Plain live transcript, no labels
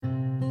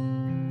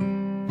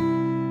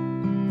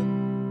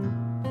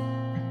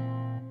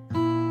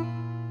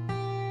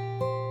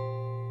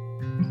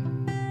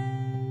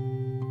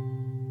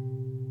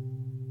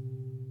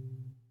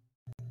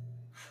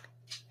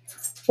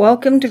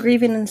Welcome to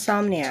Grieving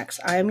Insomniacs.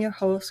 I am your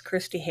host,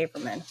 Christy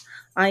Haberman.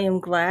 I am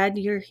glad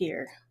you're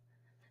here.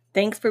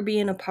 Thanks for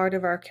being a part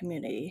of our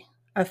community.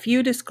 A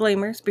few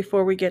disclaimers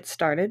before we get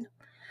started.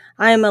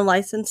 I am a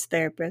licensed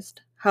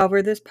therapist.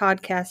 However, this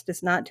podcast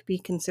is not to be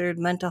considered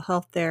mental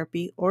health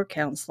therapy or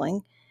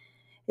counseling.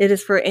 It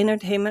is for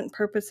entertainment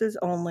purposes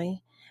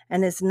only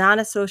and is not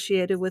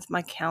associated with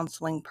my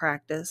counseling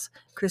practice,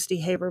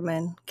 Christy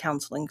Haberman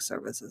Counseling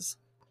Services.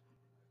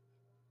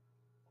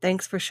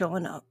 Thanks for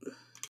showing up.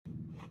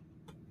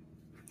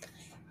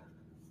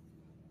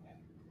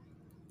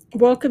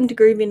 Welcome to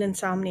Grieving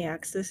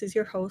Insomniacs. This is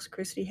your host,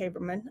 Christy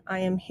Haberman. I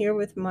am here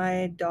with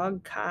my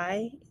dog,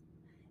 Kai.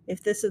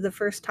 If this is the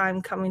first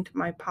time coming to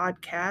my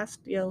podcast,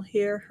 you'll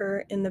hear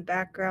her in the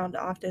background,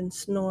 often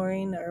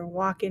snoring or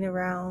walking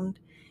around.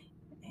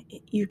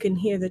 You can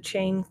hear the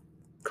chain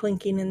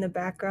clinking in the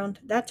background.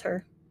 That's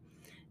her.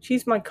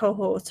 She's my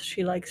co-host.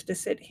 She likes to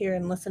sit here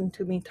and listen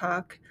to me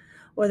talk,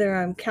 whether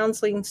I'm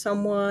counseling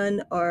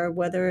someone or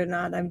whether or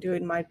not I'm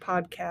doing my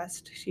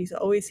podcast. She's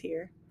always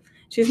here.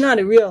 She's not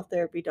a real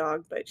therapy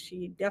dog, but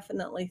she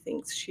definitely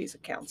thinks she's a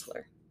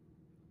counselor.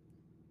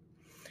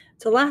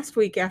 So last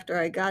week, after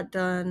I got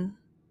done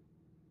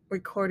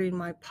recording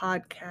my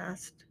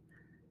podcast,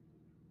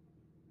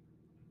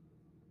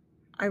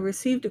 I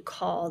received a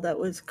call that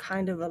was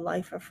kind of a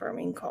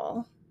life-affirming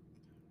call,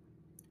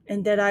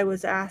 and that I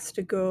was asked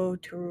to go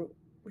to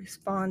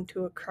respond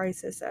to a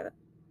crisis at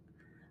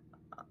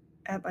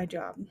my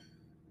job.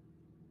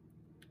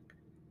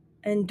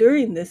 And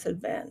during this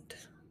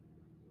event,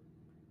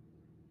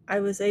 I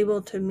was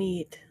able to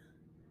meet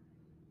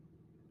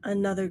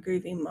another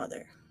grieving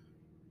mother.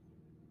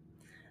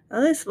 Now,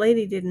 this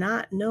lady did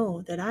not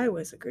know that I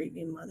was a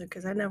grieving mother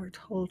because I never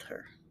told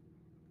her.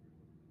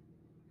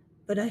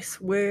 But I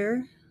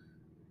swear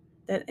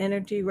that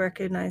energy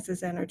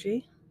recognizes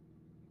energy,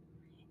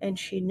 and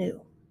she knew.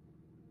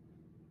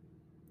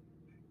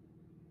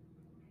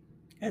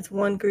 As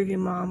one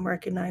grieving mom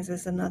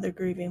recognizes another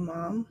grieving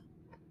mom,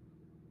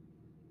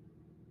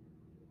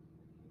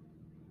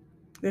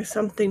 there's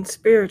something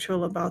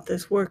spiritual about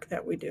this work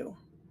that we do.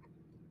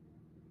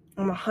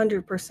 I'm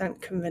 100%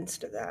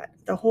 convinced of that.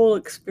 The whole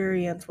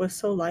experience was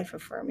so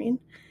life-affirming,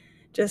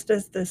 just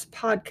as this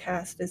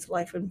podcast is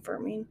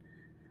life-affirming.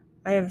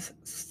 I have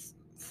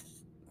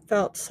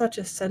felt such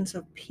a sense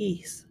of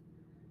peace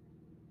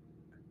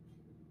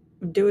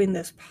doing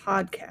this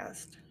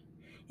podcast,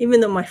 even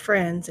though my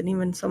friends and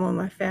even some of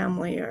my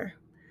family are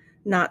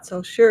not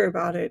so sure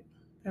about it.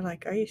 They're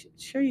like, are you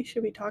sure you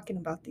should be talking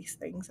about these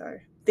things?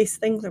 Or these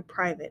things are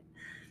private?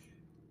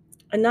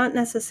 And not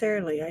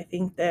necessarily. I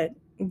think that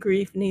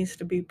grief needs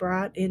to be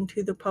brought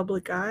into the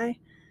public eye.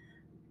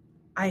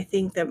 I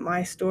think that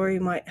my story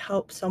might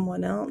help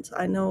someone else.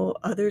 I know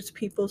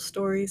people's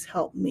stories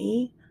help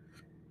me.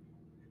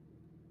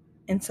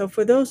 And so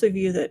for those of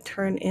you that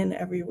turn in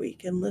every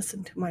week and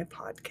listen to my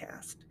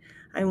podcast,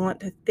 I want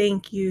to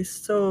thank you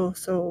so,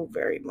 so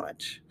very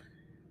much.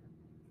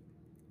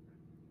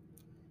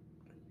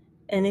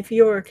 And if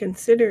you are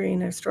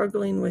considering or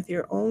struggling with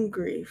your own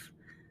grief,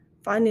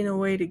 finding a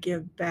way to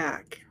give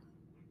back,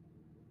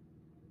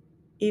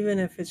 even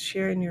if it's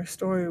sharing your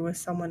story with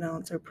someone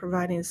else or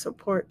providing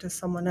support to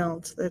someone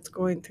else that's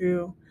going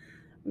through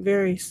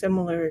very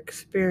similar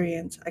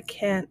experience, I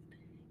can't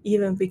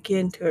even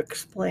begin to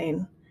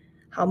explain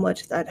how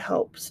much that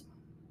helps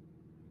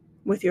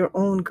with your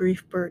own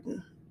grief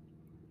burden.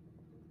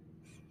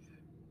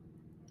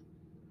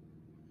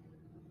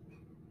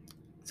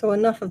 So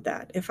enough of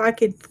that. If I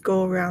could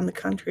go around the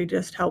country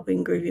just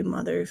helping grieving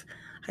mothers,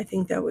 I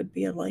think that would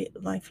be a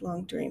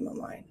lifelong dream of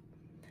mine.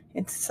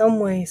 In some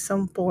way,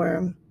 some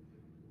form,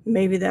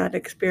 maybe that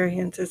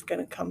experience is going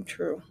to come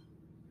true.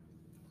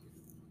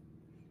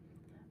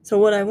 So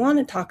what I want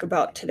to talk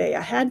about today,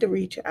 I had to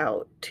reach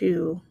out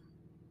to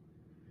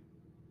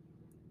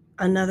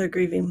another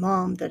grieving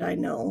mom that I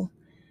know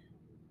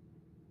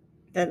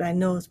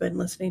has been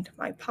listening to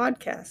my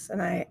podcast.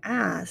 And I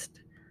asked,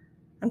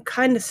 I'm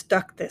kind of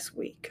stuck this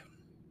week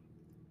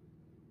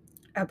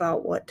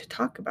about what to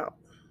talk about.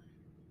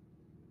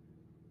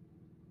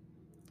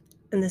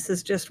 And this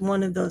is just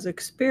one of those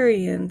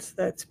experiences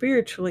that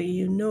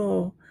spiritually,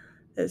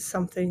 that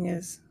something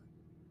is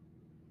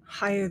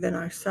higher than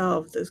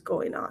ourselves is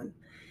going on.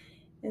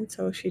 And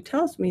so she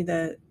tells me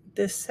that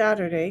this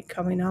Saturday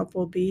coming up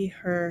will be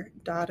her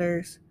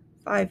daughter's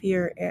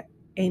 5-year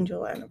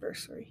angel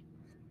anniversary.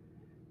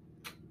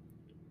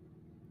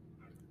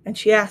 And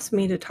she asked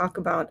me to talk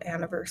about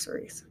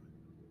anniversaries.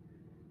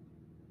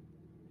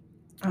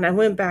 And I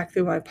went back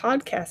through my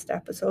podcast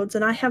episodes,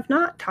 and I have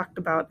not talked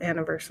about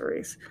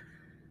anniversaries.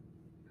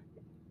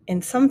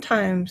 And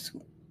sometimes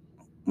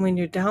when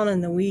you're down in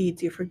the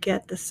weeds, you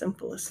forget the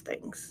simplest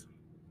things.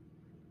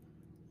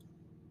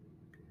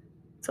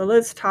 So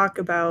let's talk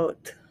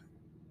about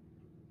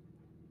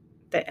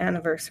the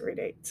anniversary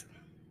dates.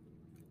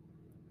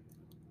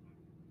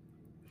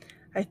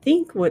 I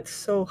think what's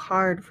so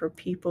hard for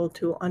people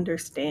to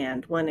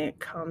understand when it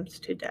comes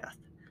to death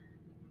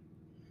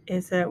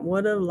is that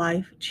what a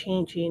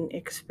life-changing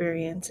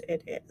experience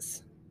it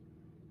is.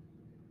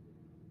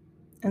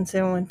 And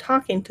so when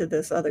talking to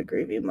this other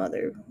grieving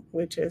mother,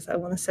 which is, I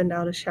want to send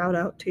out a shout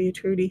out to you,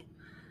 Trudy,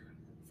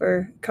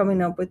 for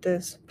coming up with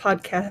this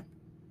podcast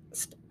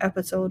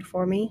episode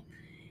for me,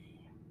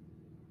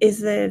 is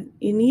that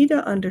you need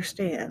to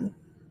understand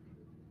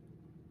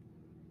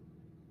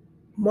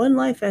one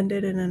life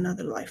ended and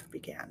another life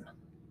began,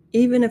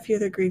 even if you're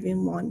the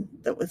grieving one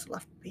that was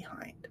left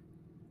behind.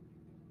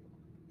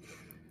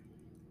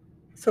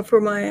 So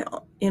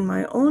in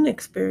my own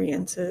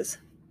experiences,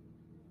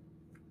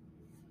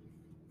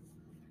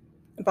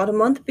 about a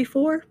month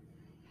before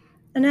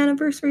an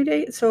anniversary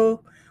date,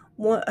 so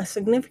a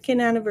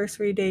significant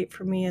anniversary date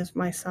for me is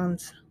my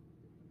son's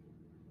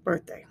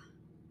birthday.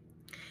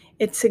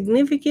 It's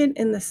significant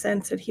in the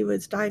sense that he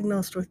was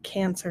diagnosed with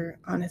cancer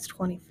on his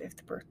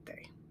 25th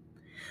birthday.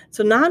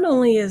 So not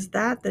only is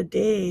that the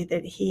day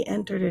that he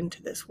entered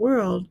into this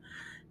world,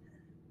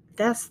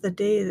 that's the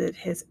day that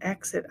his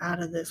exit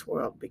out of this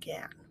world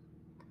began.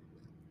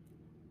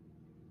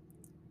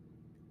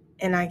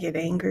 And I get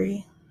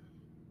angry.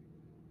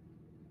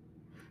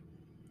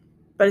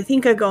 But I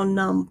think I go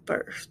numb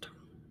first.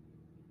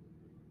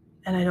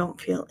 And I don't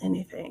feel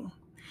anything.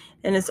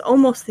 And it's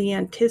almost the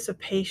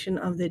anticipation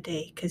of the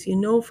day, because you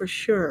know for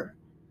sure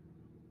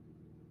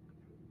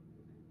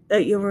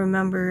that you'll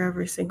remember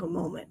every single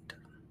moment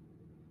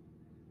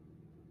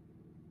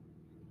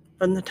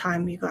from the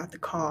time you got the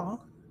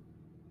call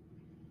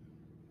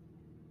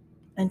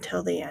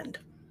until the end.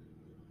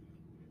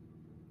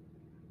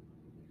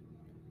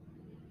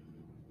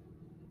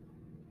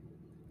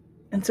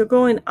 And so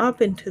going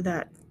up into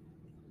that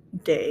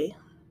day,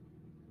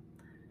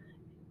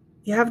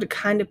 you have to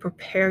kind of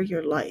prepare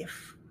your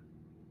life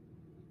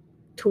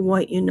to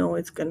what you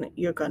know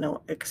you're gonna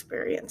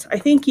experience. I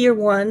think year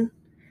one,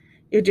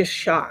 you're just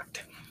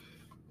shocked.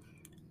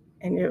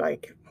 And you're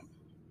like,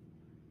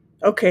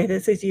 okay,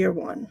 this is year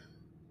one.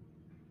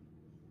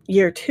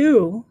 Year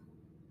two,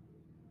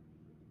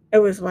 it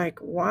was like,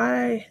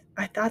 why?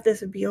 I thought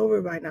this would be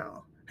over by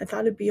now. I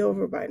thought it'd be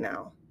over by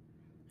now.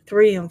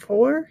 3 and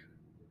 4,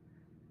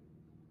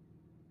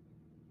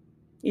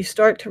 you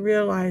start to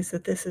realize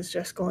that this is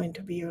just going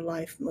to be your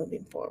life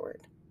moving forward.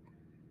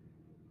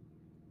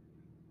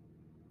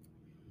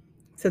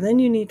 So then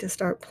you need to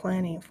start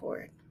planning for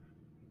it.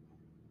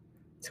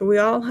 So we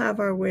all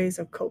have our ways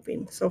of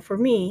coping. So for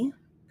me,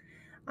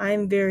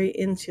 I'm very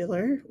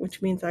insular,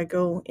 which means I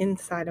go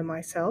inside of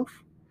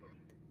myself.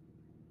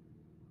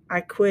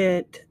 I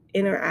quit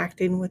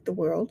interacting with the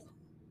world.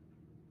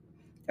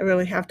 I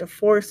really have to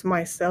force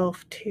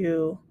myself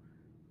to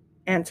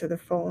answer the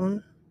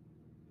phone,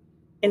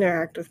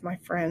 interact with my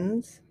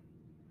friends,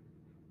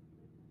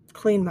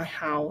 clean my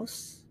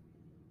house.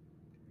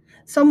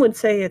 Some would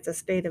say it's a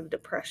state of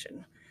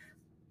depression.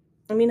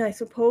 I mean, I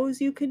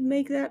suppose you could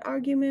make that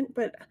argument,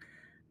 but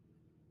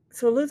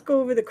so let's go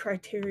over the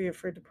criteria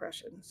for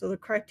depression. So the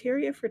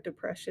criteria for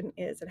depression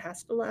is it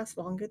has to last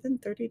longer than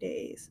 30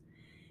 days.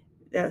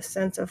 The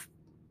sense of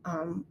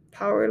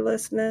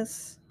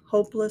powerlessness,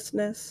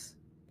 hopelessness,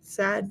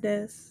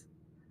 sadness,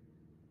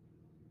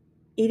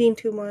 eating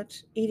too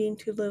much, eating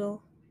too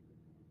little,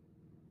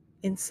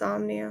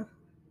 insomnia.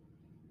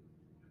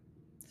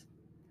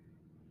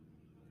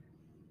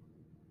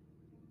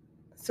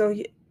 So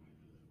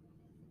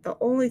the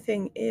only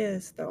thing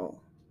is, though,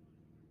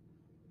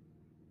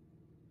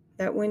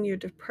 that when you're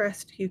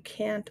depressed, you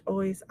can't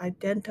always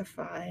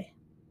identify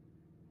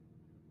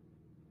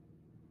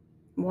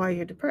why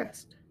you're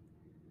depressed.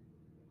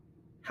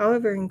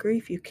 However, in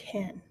grief, you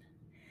can.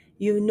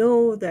 You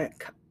know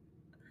that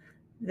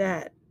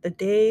the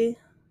day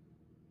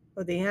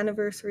or the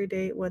anniversary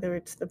date, whether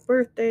it's the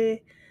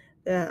birthday,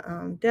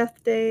 the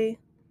death day,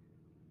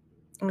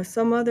 or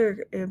some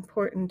other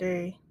important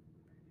day,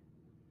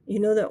 you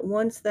know that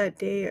once that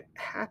day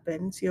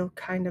happens, you'll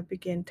kind of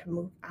begin to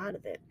move out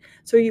of it.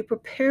 So you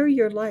prepare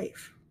your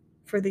life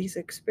for these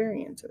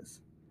experiences.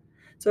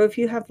 So if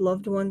you have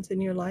loved ones in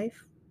your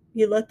life,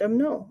 you let them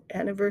know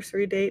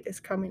anniversary date is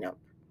coming up.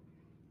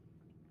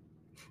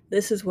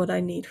 This is what I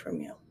need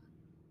from you.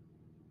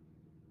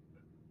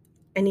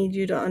 I need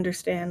you to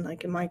understand,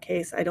 like in my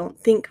case, I don't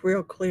think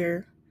real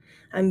clear.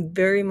 I'm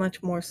very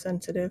much more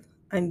sensitive.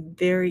 I'm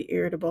very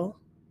irritable.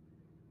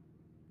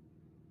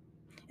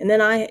 And then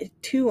I,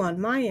 too,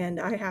 on my end,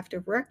 I have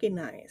to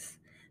recognize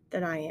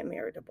that I am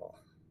irritable.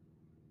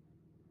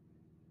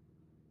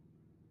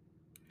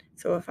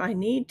 So if I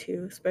need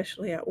to,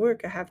 especially at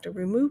work, I have to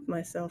remove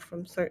myself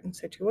from certain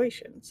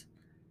situations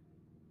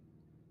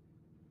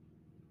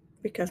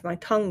because my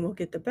tongue will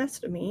get the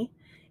best of me,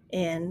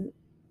 and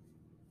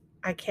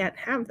I can't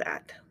have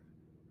that.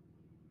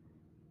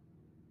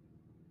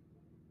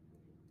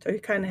 So you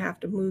kind of have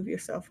to move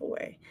yourself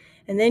away.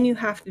 And then you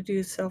have to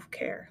do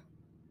self-care.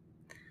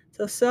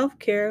 So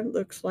self-care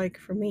looks like,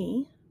 for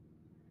me,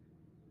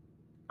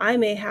 I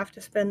may have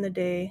to spend the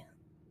day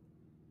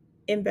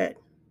in bed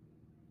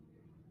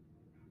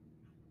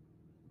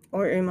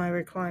or in my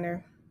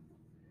recliner,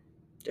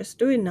 just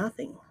doing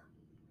nothing,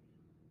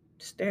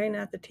 staring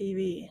at the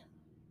TV,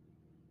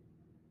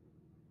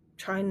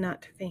 trying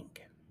not to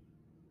think,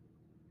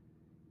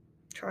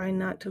 trying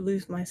not to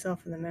lose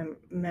myself in the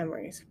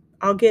memories.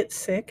 I'll get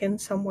sick in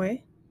some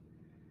way.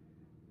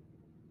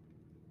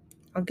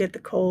 I'll get the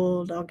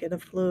cold, I'll get a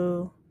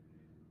flu.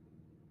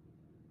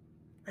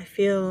 I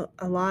feel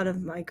a lot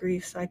of my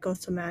grief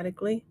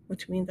psychosomatically,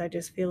 which means I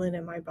just feel it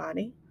in my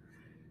body.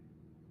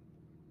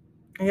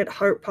 I get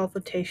heart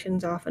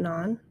palpitations off and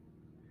on.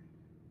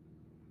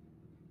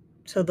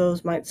 So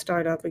those might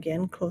start up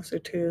again closer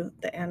to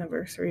the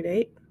anniversary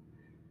date.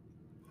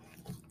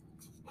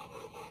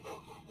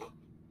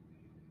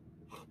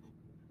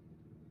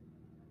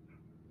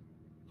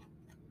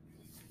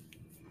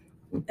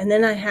 And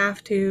then I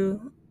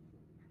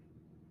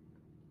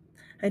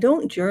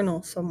don't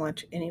journal so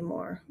much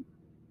anymore.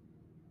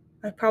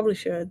 I probably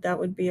should. That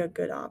would be a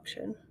good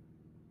option.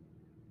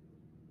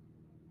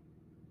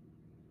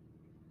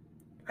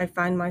 I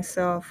find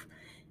myself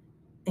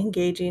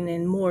engaging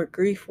in more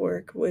grief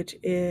work, which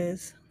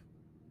is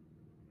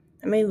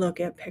I may look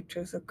at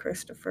pictures of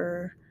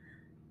Christopher.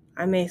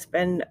 I may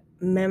spend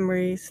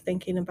memories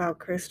thinking about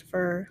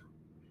Christopher.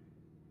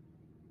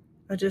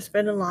 I'll just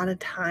spend a lot of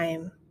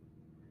time.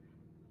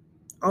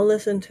 I'll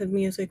listen to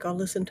music. I'll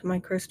listen to my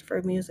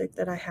Christopher music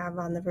that I have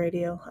on the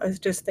radio. I was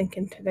just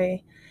thinking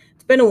today,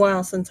 it's been a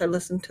while since I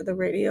listened to the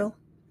radio.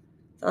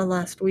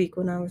 Last week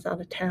when I was out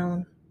of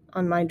town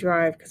on my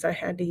drive because I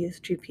had to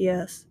use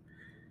GPS.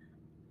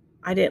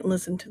 I didn't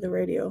listen to the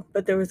radio,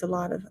 but there was a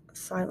lot of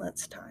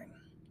silence time.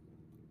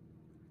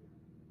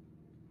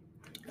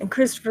 And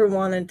Christopher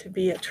wanted to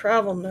be a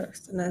travel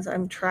nurse. And as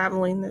I'm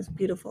traveling this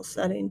beautiful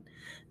setting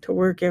to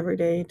work every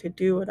day to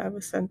do what I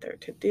was sent there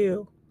to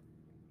do,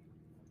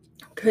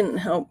 couldn't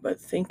help but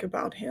think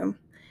about him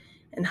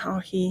and how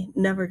he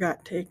never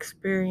got to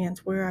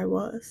experience where I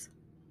was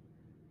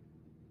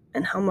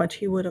and how much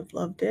he would have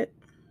loved it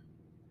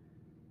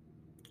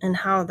and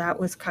how that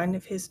was kind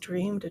of his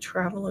dream to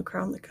travel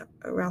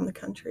around the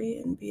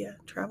country and be a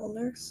travel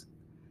nurse.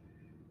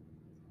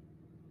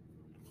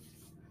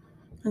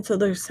 And so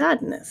there's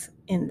sadness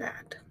in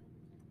that.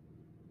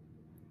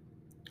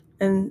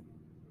 And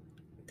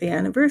the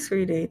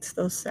anniversary dates,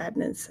 those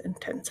sadness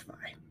intensify.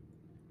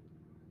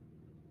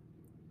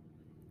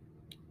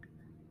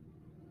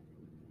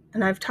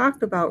 And I've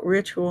talked about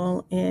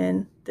ritual,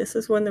 and this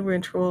is when the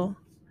ritual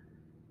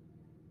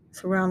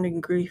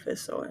surrounding grief is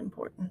so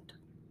important.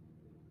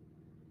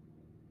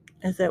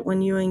 Is that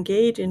when you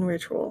engage in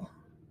ritual,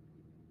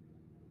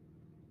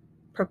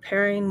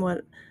 preparing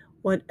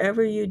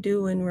whatever you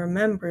do in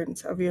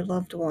remembrance of your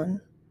loved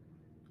one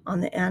on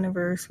the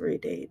anniversary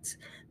dates,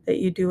 that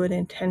you do it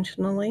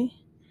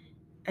intentionally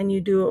and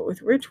you do it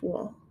with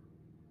ritual,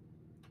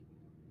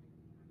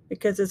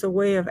 because it's a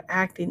way of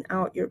acting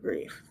out your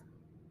grief.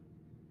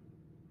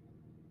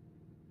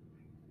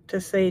 To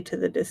say to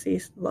the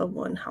deceased loved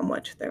one how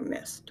much they're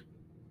missed.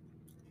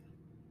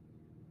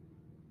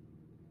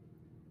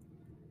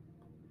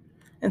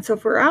 And so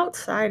for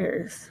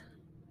outsiders,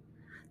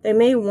 they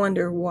may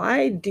wonder,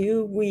 why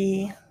do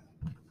we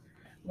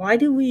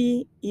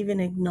even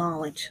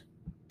acknowledge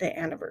the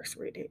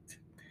anniversary dates?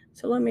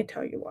 So let me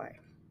tell you why,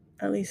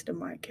 at least in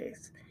my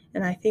case.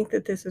 And I think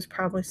that this is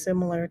probably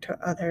similar to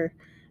other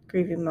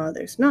grieving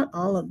mothers. Not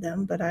all of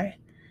them, but I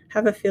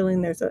have a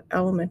feeling there's an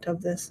element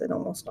of this in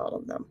almost all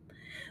of them,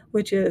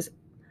 which is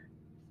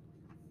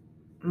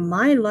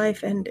my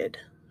life ended.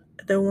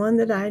 The one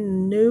that I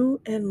knew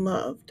and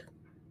loved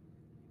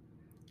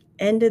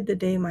ended the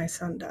day my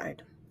son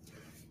died.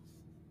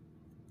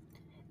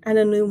 And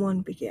a new one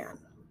began.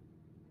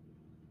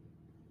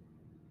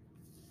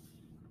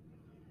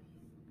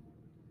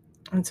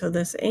 And so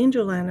this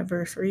angel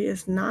anniversary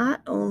is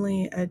not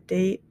only a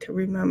date to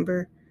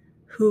remember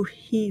who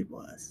he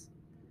was,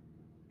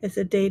 it's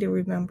a day to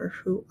remember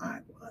who I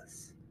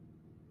was.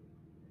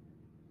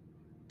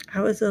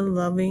 I was a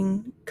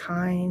loving,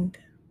 kind,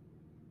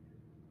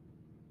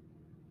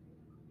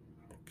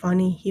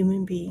 funny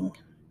human being.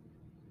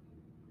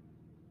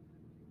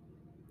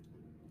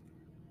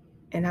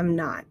 And I'm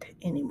not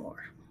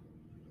anymore.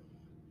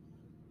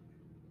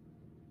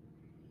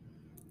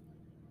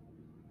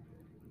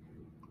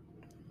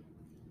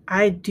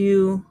 I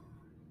do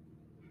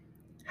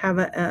have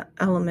an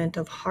element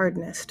of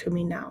hardness to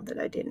me now that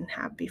I didn't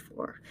have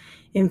before.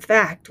 In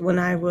fact, when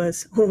I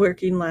was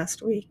working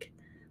last week,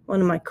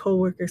 one of my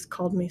coworkers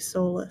called me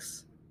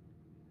soulless.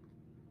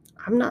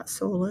 I'm not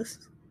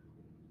soulless.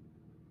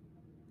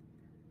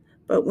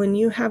 But when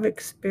you have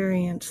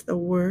experienced the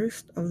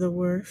worst of the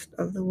worst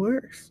of the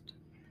worst,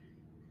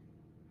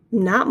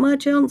 not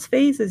much else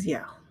phases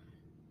you.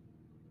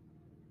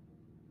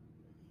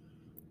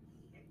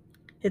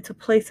 It's a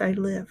place I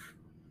live.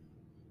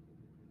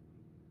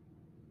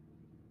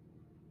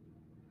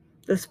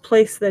 This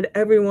place that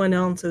everyone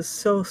else is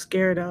so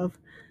scared of,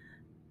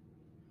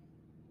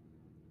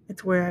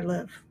 it's where I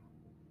live.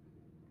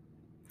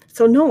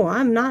 So no,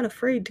 I'm not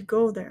afraid to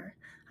go there.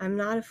 I'm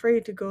not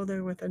afraid to go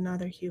there with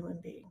another human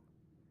being.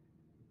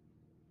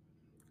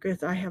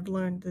 Because I have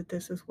learned that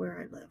this is where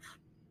I live.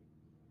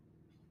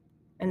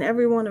 And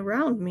everyone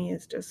around me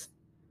is just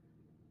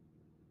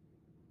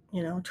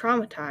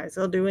traumatized.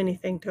 They'll do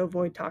anything to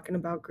avoid talking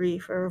about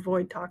grief or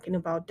avoid talking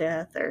about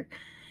death or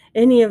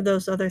any of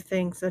those other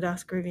things that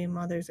us grieving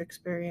mothers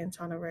experience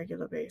on a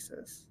regular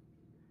basis.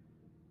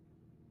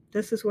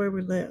 This is where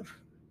we live.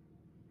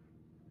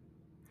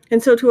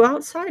 And so to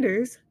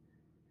outsiders,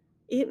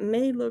 it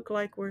may look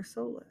like we're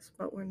soulless,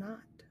 but we're not.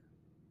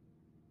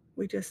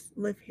 We just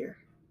live here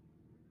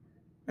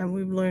and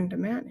we've learned to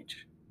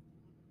manage.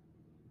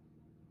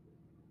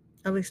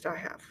 At least I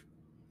have.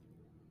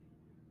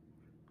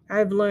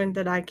 I've learned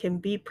that I can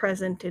be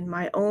present in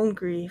my own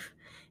grief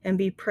and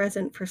be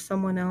present for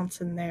someone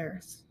else in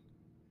theirs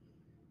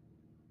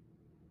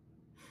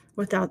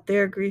without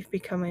their grief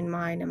becoming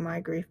mine and my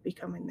grief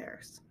becoming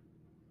theirs.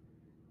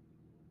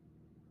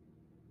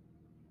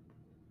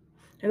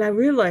 And I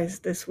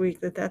realized this week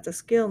that that's a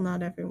skill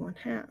not everyone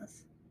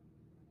has.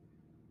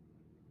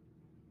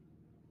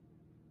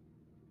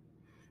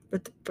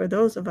 But for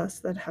those of us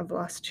that have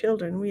lost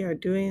children, we are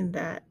doing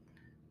that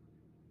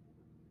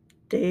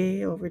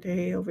day over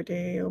day over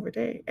day over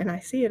day. And I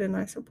see it in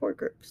my support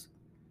groups.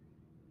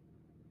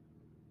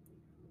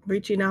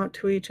 Reaching out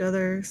to each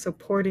other,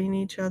 supporting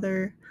each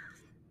other.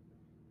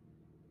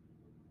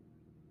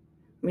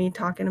 Me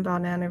talking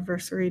about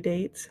anniversary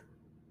dates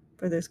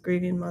for this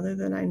grieving mother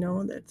that I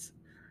know that's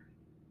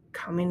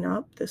coming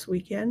up this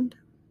weekend.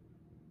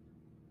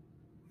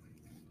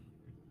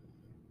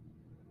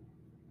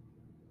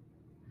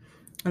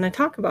 And I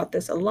talk about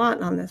this a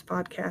lot on this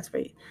podcast,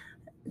 but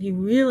you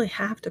really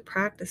have to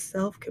practice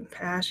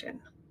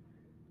self-compassion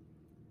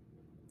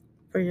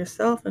for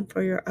yourself and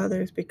for your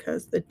others,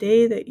 because the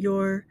day that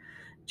your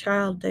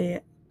child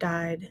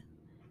died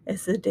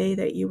is the day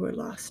that you were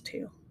lost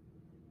too.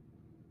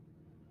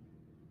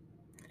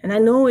 And I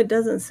know it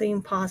doesn't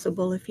seem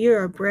possible if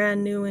you're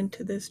brand new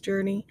into this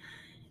journey.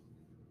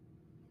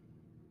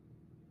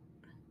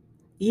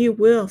 You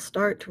will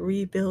start to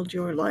rebuild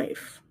your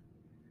life.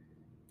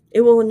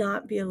 It will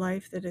not be a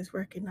life that is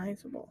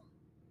recognizable.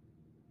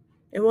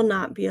 It will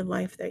not be a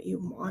life that you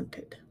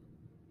wanted.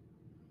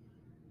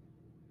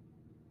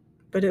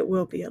 But it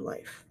will be a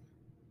life.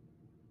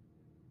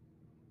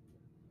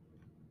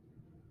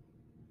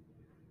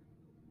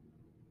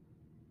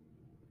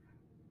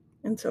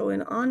 And so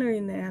in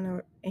honoring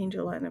the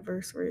angel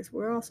anniversaries,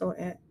 we're also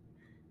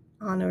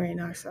honoring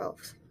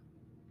ourselves.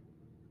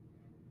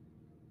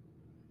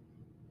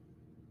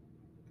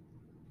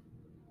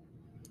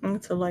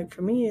 And so like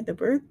for me, the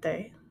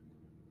birthday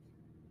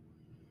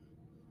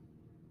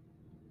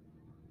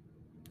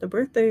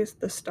is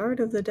the start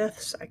of the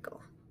death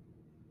cycle.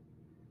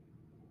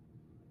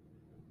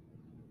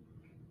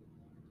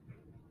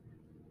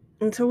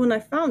 And so when I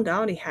found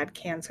out he had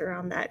cancer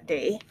on that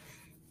day,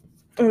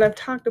 and I've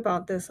talked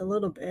about this a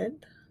little bit,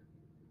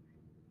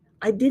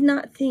 I did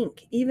not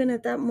think, even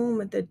at that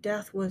moment, that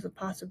death was a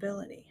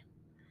possibility,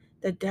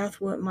 that death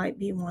might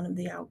be one of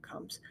the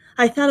outcomes.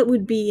 I thought it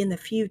would be in the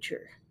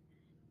future,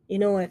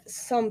 at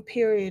some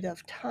period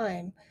of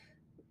time,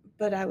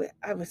 but I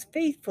was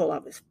faithful. I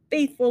was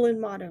faithful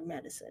in modern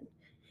medicine.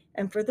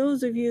 And for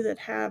those of you that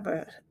have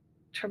a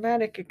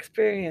traumatic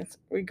experience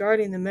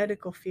regarding the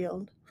medical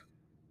field,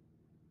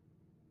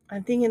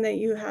 I'm thinking that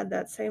you had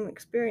that same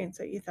experience,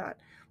 that you thought,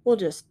 we'll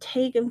just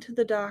take him to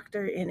the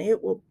doctor and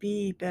it will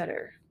be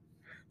better.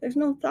 There's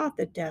no thought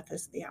that death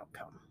is the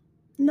outcome.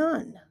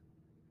 None.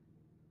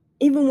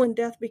 Even when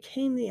death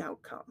became the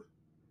outcome.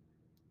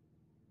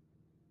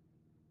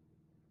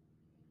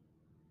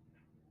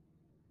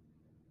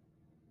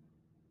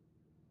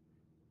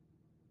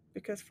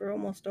 Because for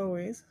almost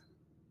always,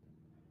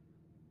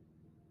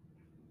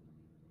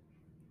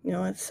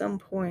 at some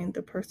point,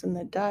 the person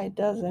that died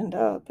does end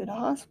up in a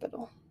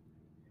hospital.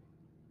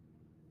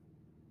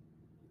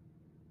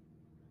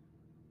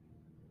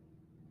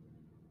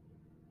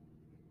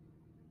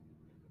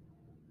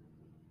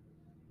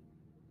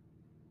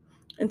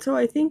 And so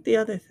I think the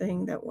other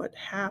thing that what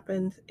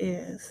happens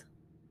is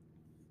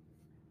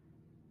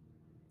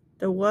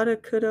the woulda,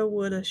 coulda,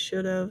 woulda,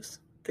 shouldas,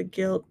 the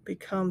guilt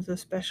becomes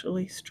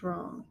especially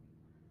strong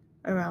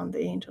around the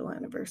angel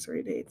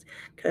anniversary dates.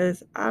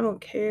 Because I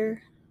don't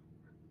care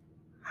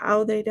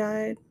how they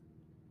died,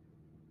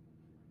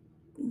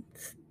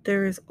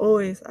 there is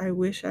always, I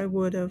wish I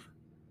would have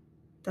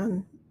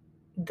done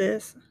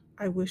this.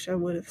 I wish I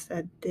would have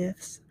said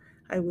this.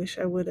 I wish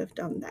I would have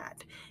done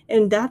that.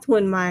 And that's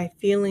when my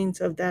feelings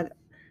of that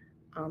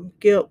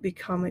guilt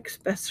become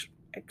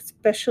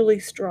especially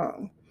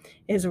strong,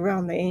 is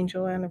around the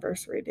angel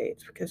anniversary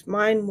dates, because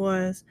mine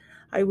was,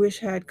 I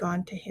wish I had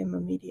gone to him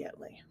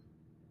immediately.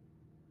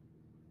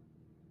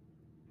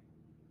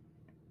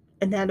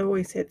 And that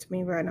always hits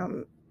me right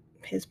on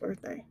his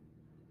birthday.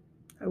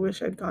 I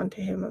wish I'd gone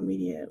to him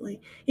immediately,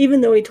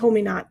 even though he told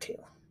me not to.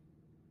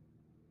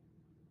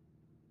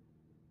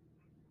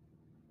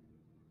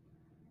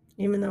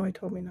 Even though he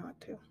told me not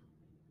to.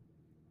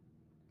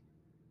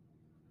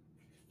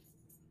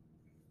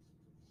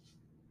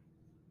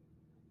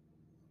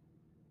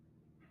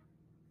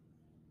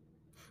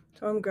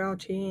 So I'm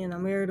grouchy and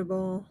I'm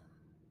irritable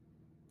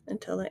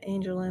until the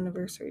angel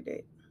anniversary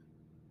date.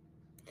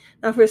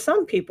 Now, for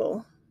some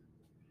people,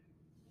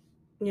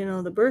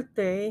 the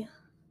birthday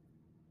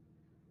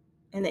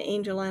and the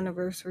angel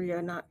anniversary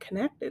are not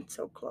connected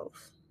so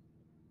close.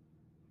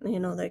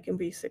 They can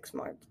be 6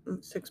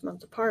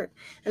 months apart.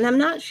 And I'm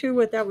not sure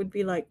what that would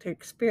be like to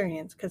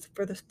experience, because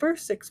for the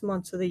first 6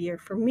 months of the year,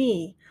 for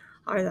me,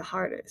 are the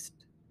hardest.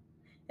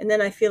 And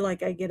then I feel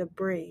like I get a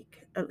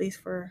break, at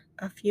least for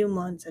a few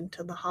months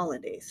until the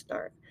holidays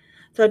start.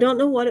 So I don't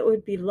know what it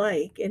would be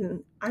like.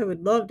 And I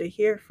would love to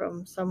hear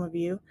from some of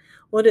you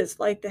what it's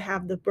like to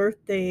have the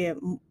birthday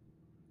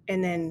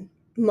and then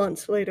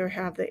months later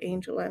have the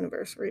angel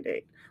anniversary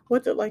date.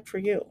 What's it like for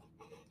you?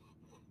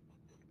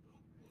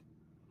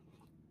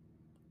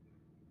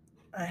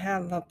 I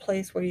have a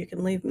place where you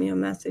can leave me a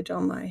message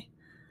on my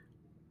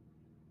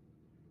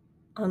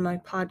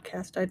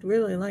podcast. I'd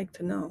really like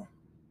to know.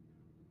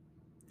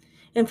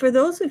 And for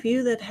those of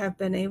you that have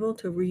been able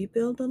to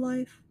rebuild a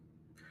life,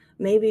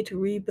 maybe to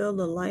rebuild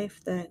a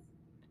life that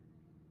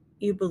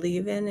you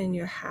believe in and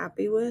you're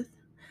happy with,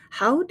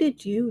 how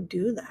did you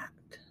do that?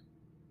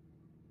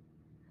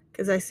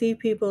 Because I see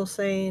people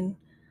saying,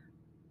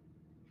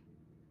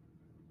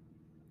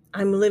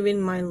 I'm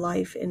living my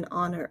life in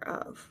honor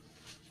of.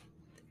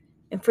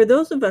 And for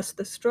those of us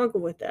that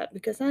struggle with that,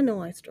 because I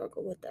know I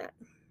struggle with that,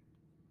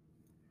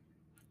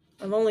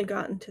 I've only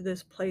gotten to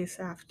this place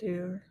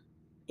after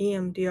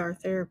EMDR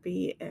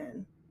therapy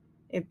and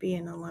it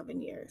being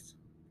 11 years.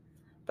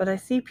 But I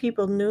see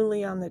people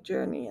newly on the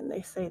journey and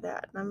they say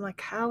that. And I'm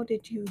like, how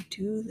did you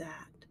do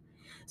that?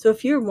 So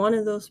if you're one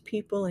of those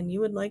people and you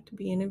would like to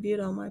be interviewed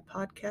on my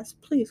podcast,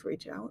 please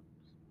reach out.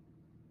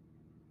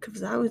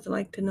 Because I would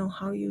like to know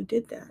how you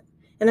did that.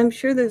 And I'm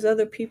sure there's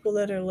other people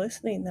that are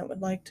listening that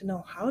would like to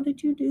know, how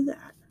did you do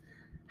that?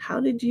 How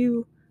did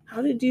you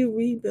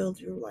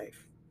rebuild your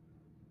life?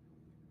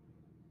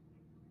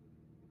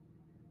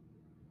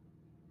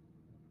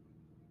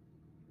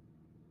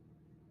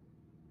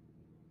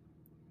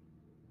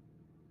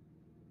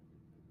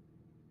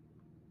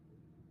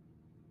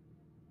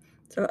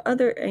 So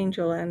other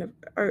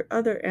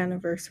other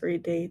anniversary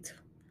dates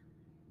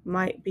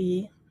might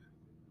be,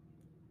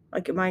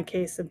 like in my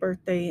case, the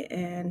birthday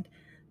and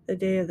the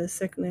day of the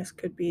sickness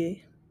could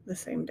be the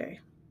same day.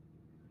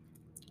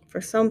 For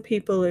some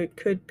people, it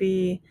could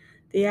be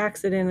the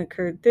accident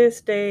occurred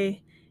this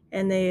day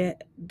and they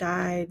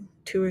died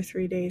 2 or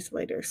 3 days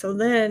later. So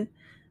then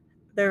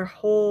their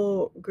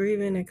whole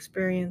grieving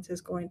experience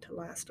is going to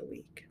last a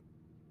week.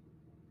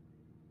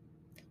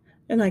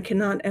 And I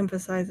cannot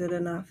emphasize it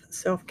enough.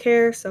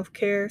 Self-care,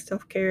 self-care,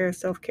 self-care,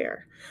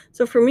 self-care.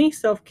 So for me,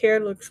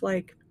 self-care looks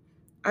like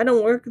I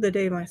don't work the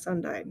day my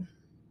son died.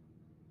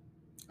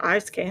 I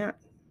just can't.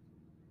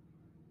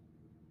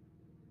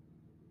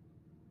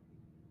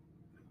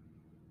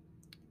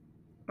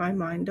 My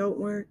mind don't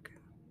work.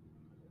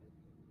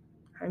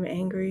 I'm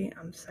angry.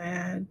 I'm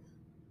sad.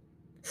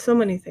 So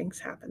many things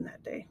happen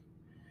that day.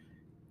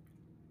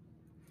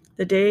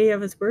 The day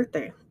of his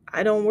birthday,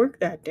 I don't work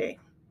that day.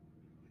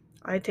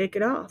 I take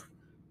it off.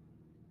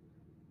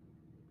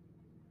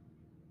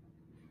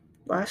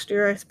 Last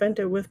year I spent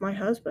it with my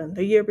husband.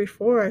 The year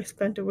before I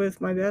spent it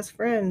with my best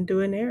friend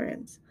doing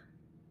errands.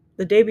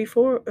 The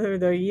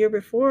year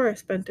before I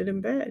spent it in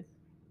bed.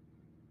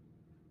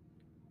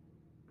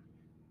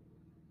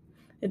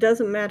 It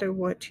doesn't matter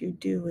what you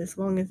do as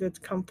long as it's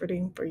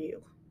comforting for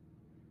you.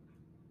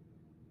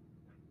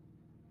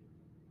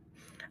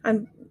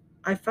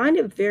 I find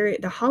it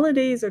the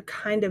holidays are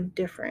kind of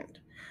different.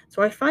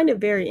 So I find it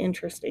very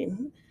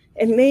interesting.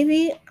 And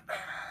maybe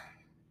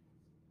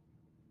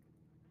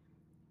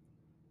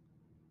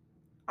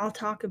I'll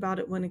talk about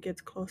it when it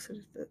gets closer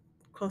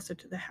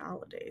to the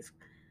holidays.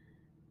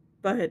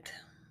 But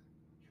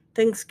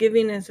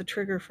Thanksgiving is a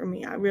trigger for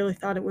me. I really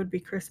thought it would be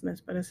Christmas,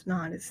 but it's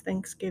not. It's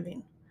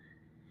Thanksgiving.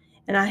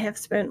 And I have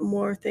spent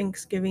more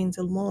Thanksgivings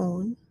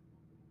alone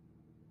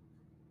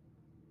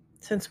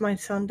since my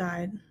son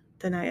died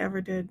than I ever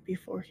did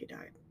before he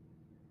died.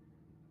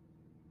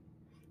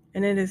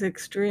 And it is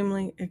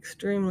extremely,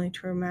 extremely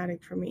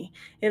traumatic for me.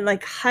 It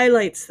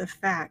highlights the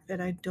fact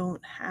that I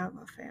don't have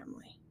a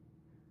family.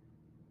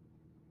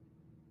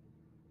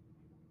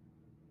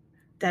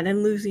 That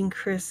in losing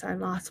Chris, I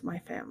lost my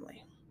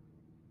family.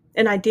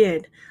 And I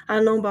did. I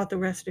don't know about the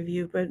rest of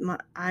you, but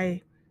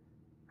I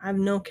have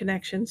no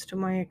connections to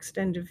my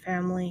extended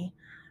family.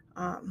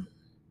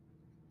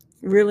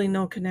 Really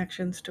no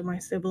connections to my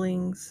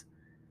siblings.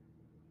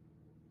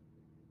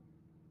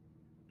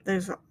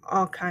 There's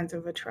all kinds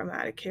of a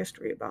traumatic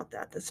history about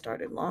that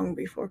started long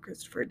before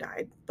Christopher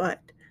died,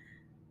 but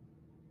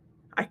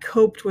I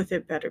coped with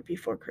it better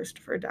before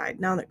Christopher died.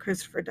 Now that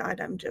Christopher died,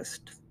 I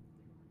just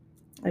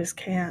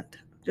can't.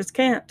 Just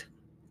can't.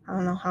 I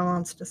don't know how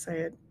else to say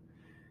it.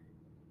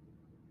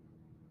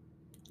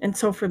 And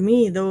so for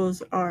me,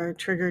 those are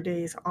trigger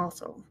days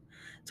also.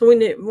 So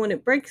when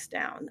it breaks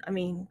down, I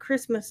mean,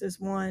 Christmas is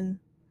one,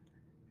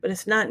 but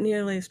it's not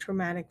nearly as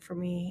traumatic for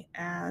me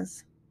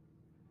as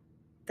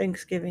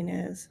Thanksgiving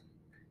is.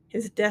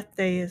 His death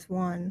day is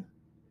one.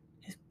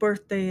 His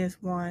birthday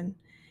is one.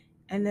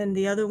 And then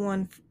the other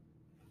one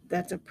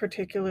that's a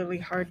particularly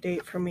hard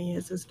date for me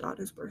is his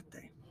daughter's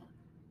birthday.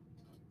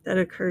 that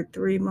occurred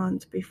 3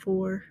 months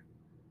before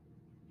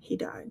he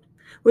died,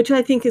 which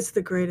I think is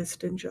the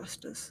greatest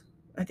injustice.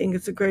 I think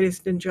it's the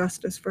greatest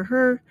injustice for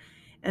her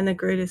and the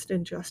greatest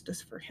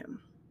injustice for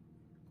him.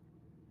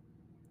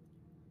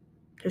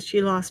 Because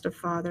she lost a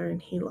father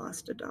and he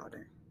lost a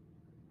daughter.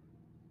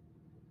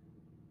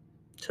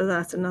 So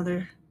that's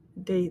another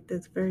date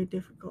that's very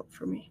difficult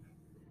for me.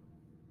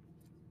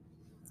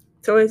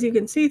 So as you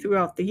can see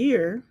throughout the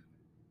year,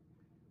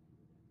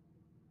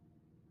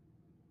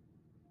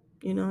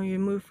 you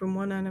move from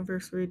one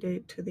anniversary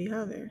date to the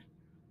other.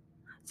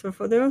 So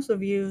for those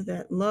of you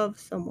that love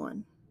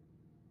someone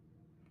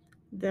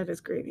that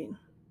is grieving,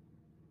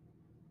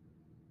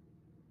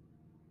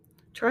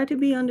 try to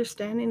be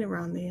understanding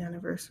around the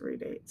anniversary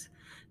dates.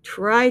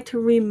 Try to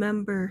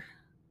remember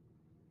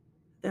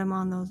them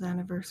on those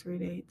anniversary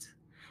dates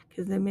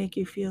because they make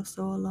you feel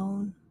so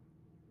alone.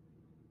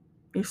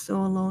 You're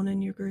so alone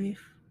in your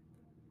grief.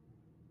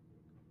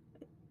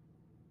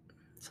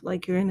 It's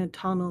like you're in a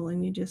tunnel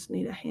and you just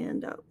need a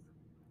hand up.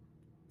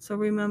 So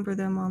remember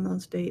them on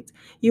those dates.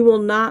 You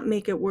will not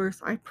make it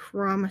worse. I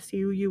promise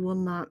you, you will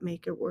not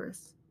make it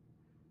worse.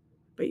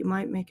 But you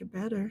might make it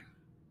better.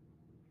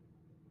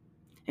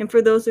 And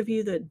for those of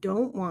you that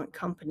don't want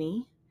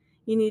company,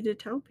 you need to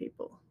tell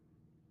people,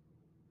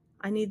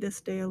 I need to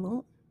stay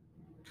alone.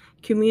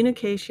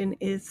 Communication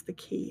is the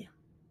key.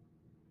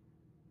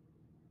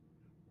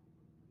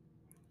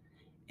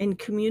 And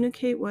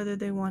communicate whether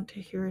they want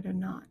to hear it or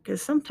not.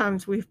 Because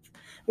sometimes we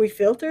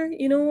filter,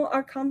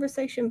 our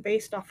conversation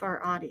based off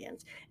our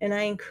audience. And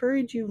I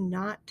encourage you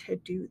not to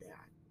do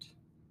that.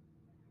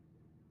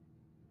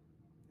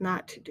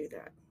 Not to do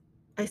that.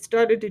 I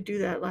started to do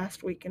that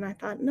last week and I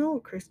thought, no,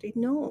 Christy,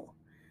 no.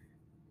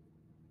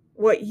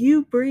 What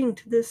you bring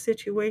to this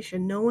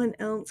situation, no one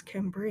else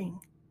can bring.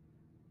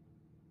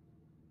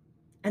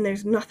 And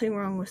there's nothing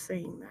wrong with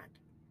saying that.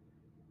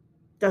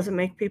 Does it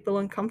make people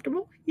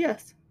uncomfortable?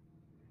 Yes.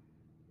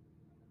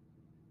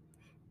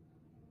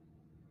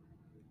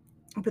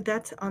 But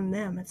that's on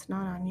them. It's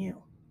not on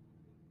you.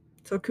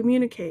 So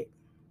communicate.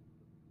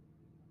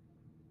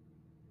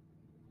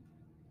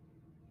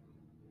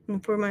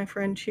 And for my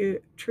friend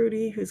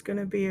Trudy, who's going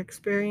to be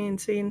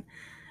experiencing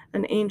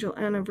an angel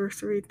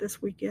anniversary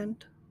this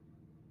weekend,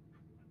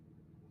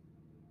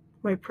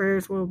 my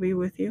prayers will be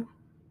with you.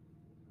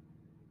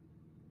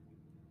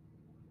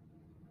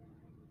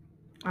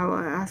 I will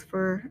ask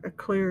for a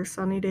clear,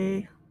 sunny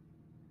day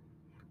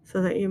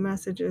so that your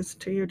messages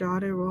to your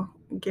daughter will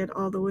get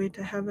all the way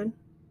to heaven.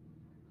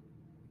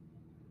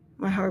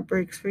 My heart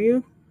breaks for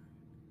you.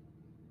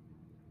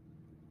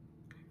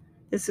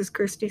 This is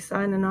Christy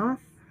signing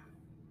off.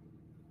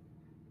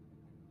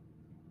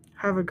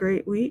 Have a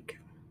great week.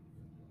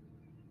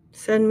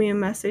 Send me a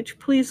message.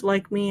 Please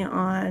like me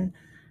on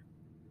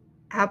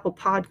Apple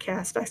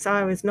Podcast. I saw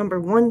I was number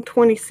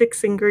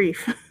 126 in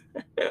grief.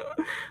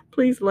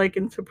 Please like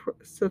and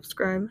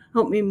subscribe.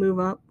 Help me move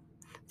up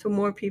so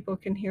more people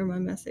can hear my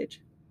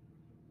message.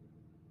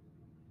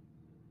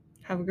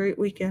 Have a great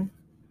weekend.